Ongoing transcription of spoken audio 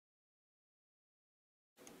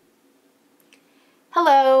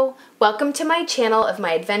Hello! Welcome to my channel of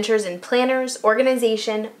my adventures in planners,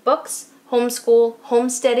 organization, books, homeschool,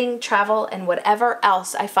 homesteading, travel, and whatever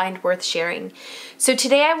else I find worth sharing. So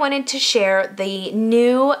today I wanted to share the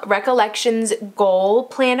new Recollections goal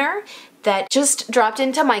planner that just dropped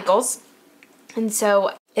into Michael's. And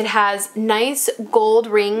so it has nice gold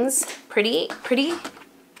rings, pretty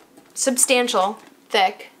substantial,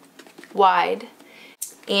 thick, wide,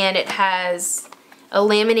 and it has a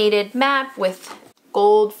laminated map with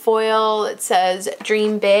gold foil. It says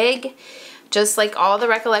Dream Big. Just like all the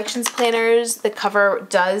Recollections planners, the cover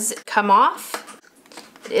does come off.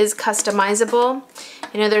 It is customizable.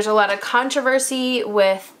 I know there's a lot of controversy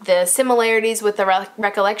with the similarities with the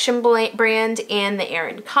Recollection brand and the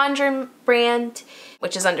Erin Condren brand,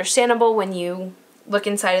 which is understandable when you look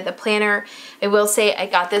inside of the planner. I will say I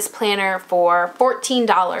got this planner for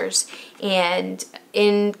 $14, and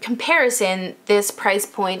in comparison, this price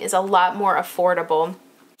point is a lot more affordable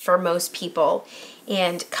for most people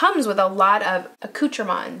and comes with a lot of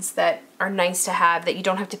accoutrements that are nice to have that you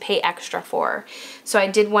don't have to pay extra for. So I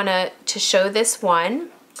did want to show this one.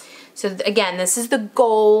 So again, this is the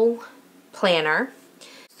goal planner.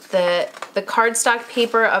 The cardstock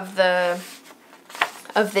paper of the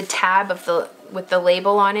tab with the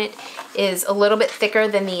label on it is a little bit thicker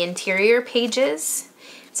than the interior pages.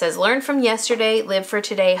 It says learn from yesterday, live for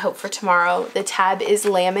today, hope for tomorrow. The tab is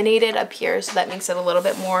laminated up here, so that makes it a little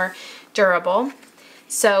bit more durable.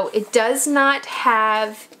 So it does not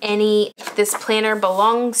have any, this planner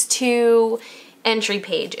belongs to entry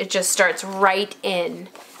page. It just starts right in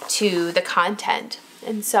to the content.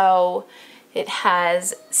 And so it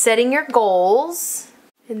has setting your goals.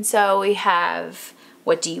 And so we have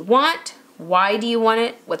what do you want? Why do you want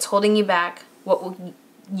it? What's holding you back? What will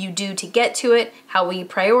you do to get to it? How will you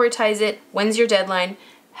prioritize it? When's your deadline?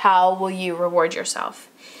 How will you reward yourself?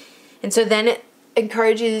 And so then it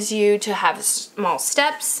encourages you to have small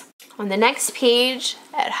steps. On the next page,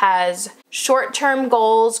 it has short-term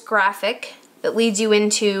goals graphic that leads you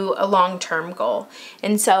into a long-term goal.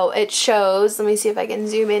 And so it shows, let me see if I can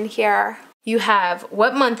zoom in here. You have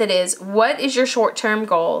what month it is, what is your short-term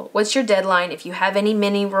goal, what's your deadline, if you have any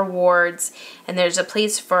mini rewards, and there's a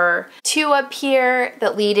place for 2 up here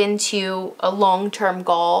that lead into a long-term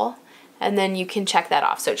goal, and then you can check that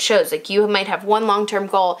off. So it shows like you might have one long-term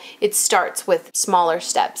goal, it starts with smaller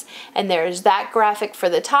steps, and there's that graphic for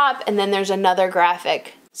the top, and then there's another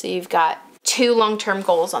graphic. So you've got 2 long-term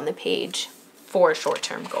goals on the page, 4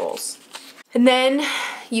 short-term goals. And then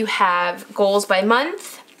you have goals by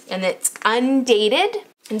month, and it's undated,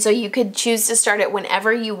 and so you could choose to start it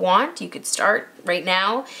whenever you want. You could start right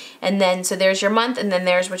now, and then so there's your month, and then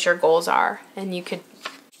there's what your goals are, and you could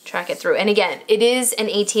track it through. And again, it is an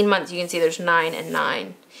 18 months. You can see there's 9 and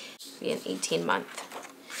 9. It'd be an 18 month.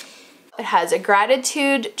 It has a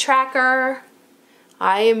gratitude tracker.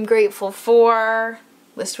 I am grateful for.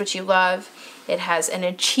 List what you love. It has an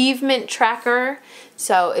achievement tracker,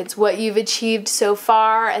 so it's what you've achieved so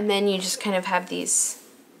far, and then you just kind of have these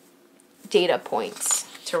data points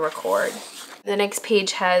to record. The next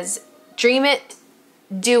page has dream it,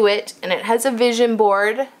 do it, and it has a vision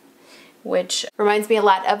board, which reminds me a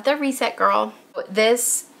lot of the Reset Girl.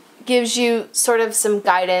 This gives you sort of some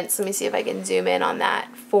guidance, let me see if I can zoom in on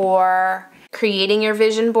that, for creating your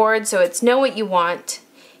vision board. So it's know what you want,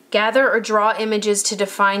 gather or draw images to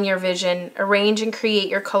define your vision, arrange and create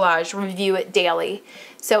your collage, review it daily.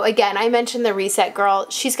 So again, I mentioned the Reset Girl.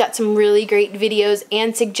 She's got some really great videos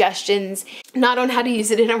and suggestions, not on how to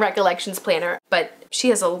use it in a Recollections planner, but she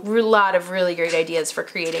has a lot of really great ideas for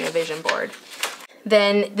creating a vision board.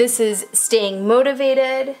 Then this is staying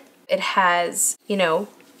motivated. It has, you know,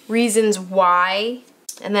 reasons why.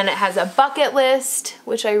 And then it has a bucket list,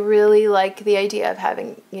 which I really like the idea of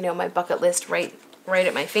having, you know, my bucket list right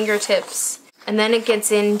at my fingertips. And then it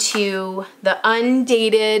gets into the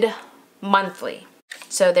undated monthly.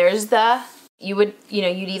 So there's you'd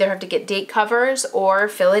either have to get date covers or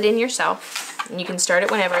fill it in yourself. And you can start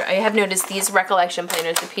it whenever. I have noticed these Recollection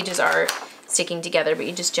planners, the pages are sticking together, but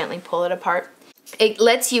you just gently pull it apart. It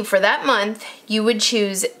lets you, for that month, you would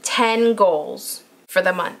choose 10 goals for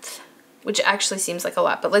the month, which actually seems like a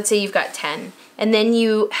lot, but let's say you've got 10. And then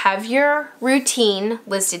you have your routine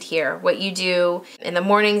listed here, what you do in the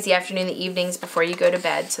mornings, the afternoon, the evenings before you go to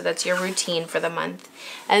bed. So that's your routine for the month.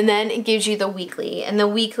 And then it gives you the weekly. And the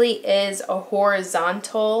weekly is a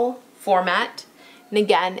horizontal format. And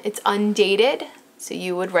again, it's undated. So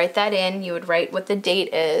you would write that in. You would write what the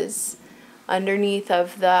date is underneath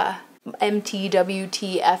of the MTWTFSS.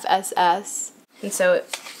 And so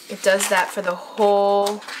it does that for the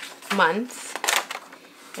whole month.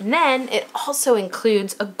 And then it also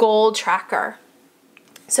includes a goal tracker.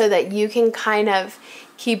 so that you can kind of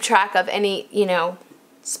keep track of any,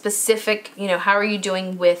 specific, how are you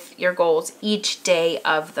doing with your goals each day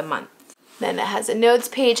of the month. Then it has a notes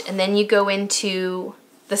page, and then you go into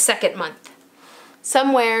the second month.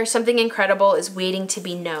 Somewhere, something incredible is waiting to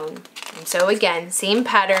be known. And so again, same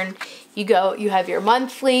pattern. You have your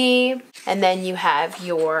monthly, and then you have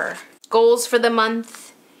your goals for the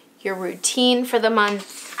month, your routine for the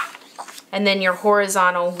month, and then your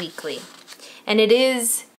horizontal weekly. And it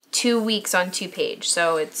is 2 weeks on 2 page,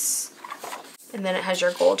 so and then it has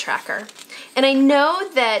your goal tracker. And I know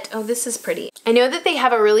that, oh, this is pretty. I know that they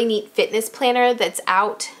have a really neat fitness planner that's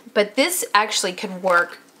out, but this actually could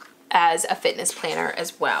work as a fitness planner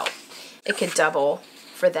as well. It could double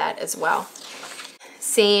for that as well.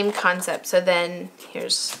 Same concept. So then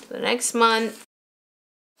here's the next month.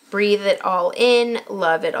 Breathe it all in,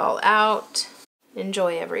 love it all out,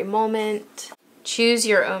 enjoy every moment, choose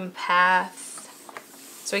your own path.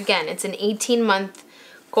 So again, it's an 18-month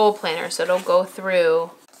goal planner, so it'll go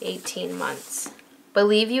through 18 months.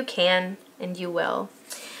 Believe you can, and you will.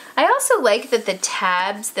 I also like that the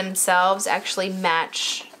tabs themselves actually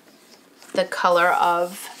match the color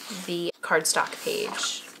of the cardstock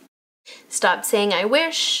page. Stop saying I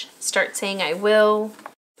wish, start saying I will.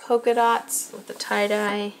 Polka dots with the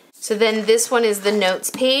tie-dye. So then this one is the notes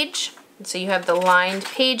page. So you have the lined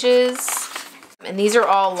pages, and these are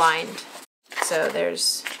all lined. So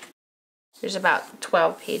there's about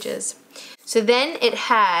 12 pages. So then it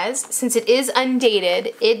has, since it is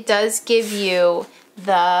undated, it does give you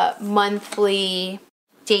the monthly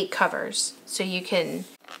date covers. So you can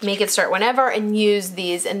make it start whenever and use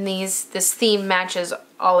these, and this theme matches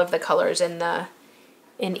all of the colors in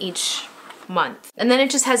each month. And then it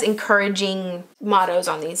just has encouraging mottos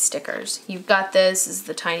on these stickers. You've got this is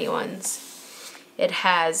the tiny ones. It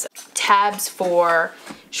has tabs for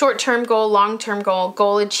short-term goal, long-term goal,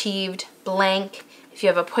 goal achieved, blank. If you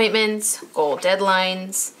have appointments, goal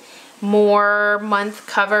deadlines, more month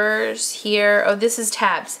covers here. Oh, this is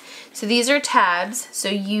tabs. So these are tabs, so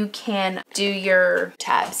you can do your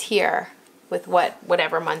tabs here with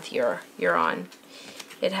whatever month you're on.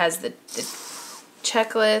 It has the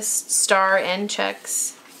checklist, star and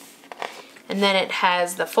checks. And then it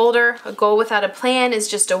has the folder. A goal without a plan is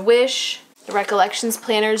just a wish. The Recollections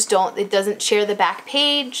planners it doesn't share the back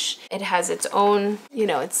page. It has its own,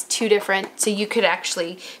 it's 2 different. So you could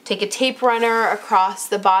actually take a tape runner across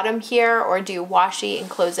the bottom here or do washi and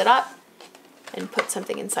close it up and put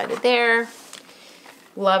something inside of there.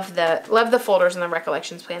 Love the folders in the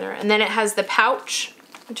Recollections planner. And then it has the pouch,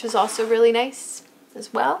 which is also really nice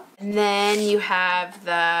as well. And then you have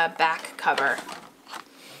the back cover,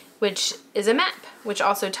 which is a map, which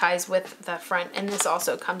also ties with the front, and this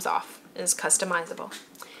also comes off. Is customizable.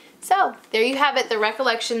 So there you have it, the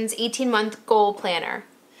Recollections 18-month goal planner.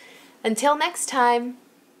 Until next time.